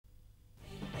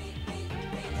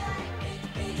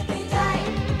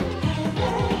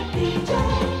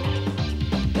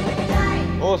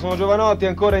Oh, sono Jovanotti,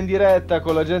 ancora in diretta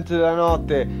con la gente della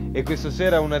notte, e questa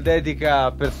sera una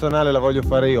dedica personale la voglio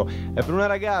fare io. È per una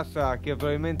ragazza che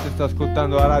probabilmente sta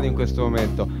ascoltando la radio in questo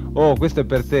momento. Oh, questo è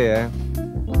per te,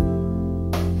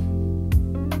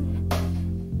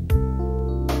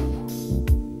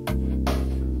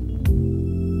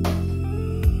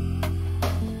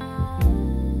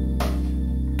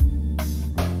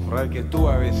 Vorrei che tu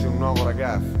avessi un nuovo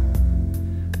ragazzo,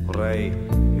 vorrei che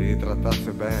ti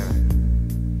trattasse bene,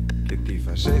 che ti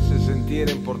facesse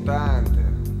sentire importante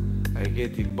e che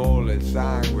ti bolle il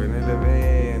sangue nelle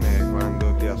vene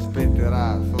quando ti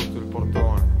aspetterà sotto il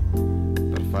portone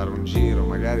per fare un giro,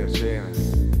 magari a cena.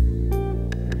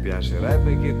 Mi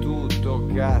piacerebbe che tu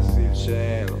toccassi il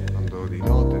cielo quando di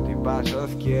notte ti bacia la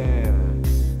schiena,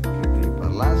 che ti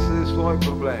parlasse dei suoi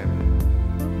problemi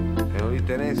e non li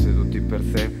tenesse tutti per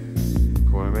sé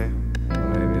come me.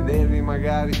 Vorrei vedervi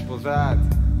magari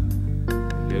sposati,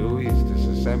 che lui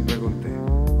stesse sempre con te,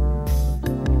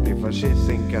 che ti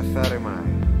facesse incazzare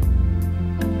mai,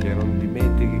 che non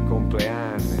dimentichi i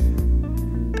compleanni,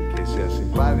 che sia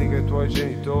simpatico ai tuoi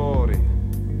genitori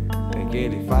e che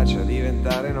li faccia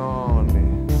diventare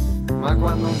nonni. Ma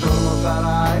quando un giorno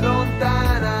sarai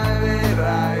lontana e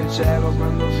vedrai il cielo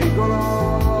quando si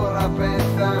colora,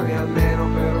 pensami almeno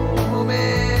per un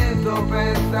momento,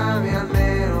 pensami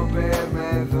almeno per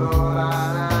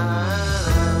mezz'ora.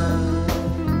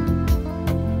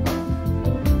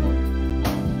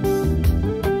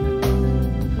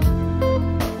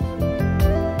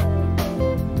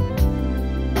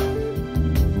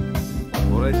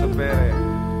 Vorrei sapere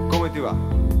come ti va,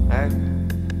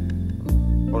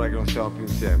 ora che non siamo più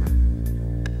insieme,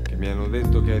 che mi hanno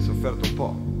detto che hai sofferto un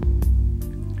po',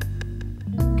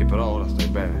 che però ora stai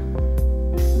bene.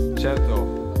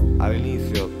 Certo,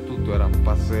 all'inizio tutto era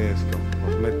pazzesco,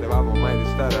 non smettevamo mai di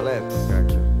stare a letto,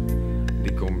 cacchio,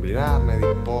 di combinarne di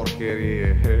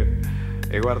porcherie.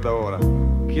 E guarda ora,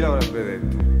 chi l'avrebbe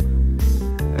detto?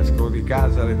 Esco di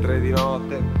casa alle 3 di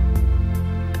notte,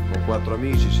 con 4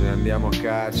 amici ce ne andiamo a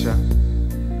caccia,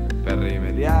 per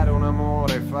rimediare un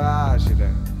amore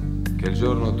facile, che il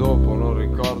giorno dopo non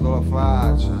ricordo la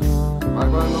faccia. Ma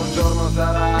quando un giorno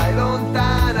sarai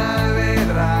lontana e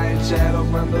vedrai il cielo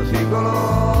quando si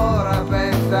colora,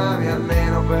 pensami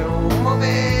almeno per un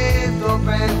momento,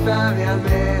 pensami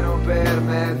almeno per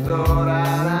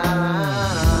mezz'ora.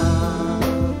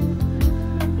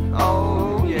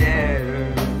 Oh yeah.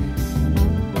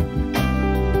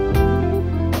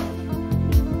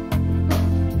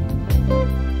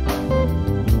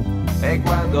 E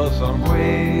quando son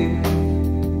qui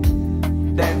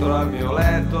dentro al mio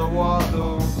letto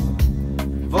vuoto,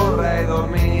 vorrei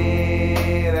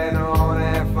dormire, non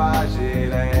è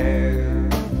facile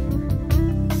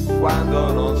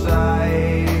quando non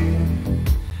sai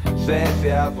se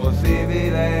sia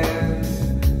possibile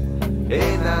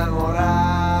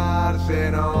innamorarsi e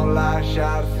non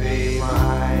lasciarsi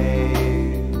mai.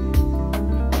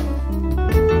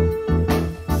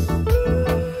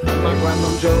 Ma quando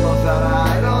un giorno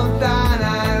sarai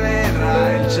lontana e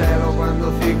vedrai il cielo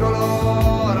quando si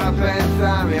colora,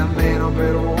 pensami almeno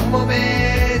per un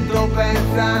momento,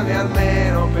 pensami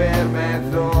almeno per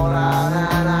mezz'ora.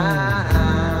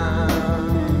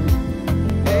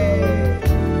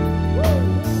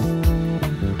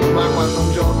 Ma quando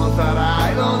un giorno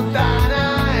sarai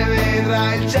lontana e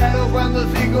vedrai il cielo quando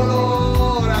si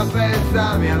colora,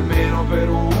 pensami almeno per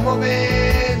un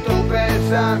momento,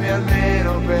 pensami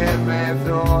almeno per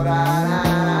mezz'ora.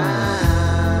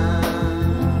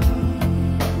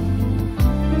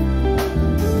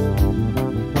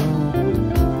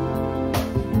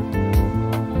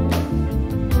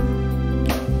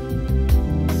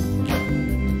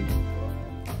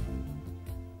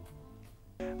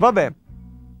 Vabbè,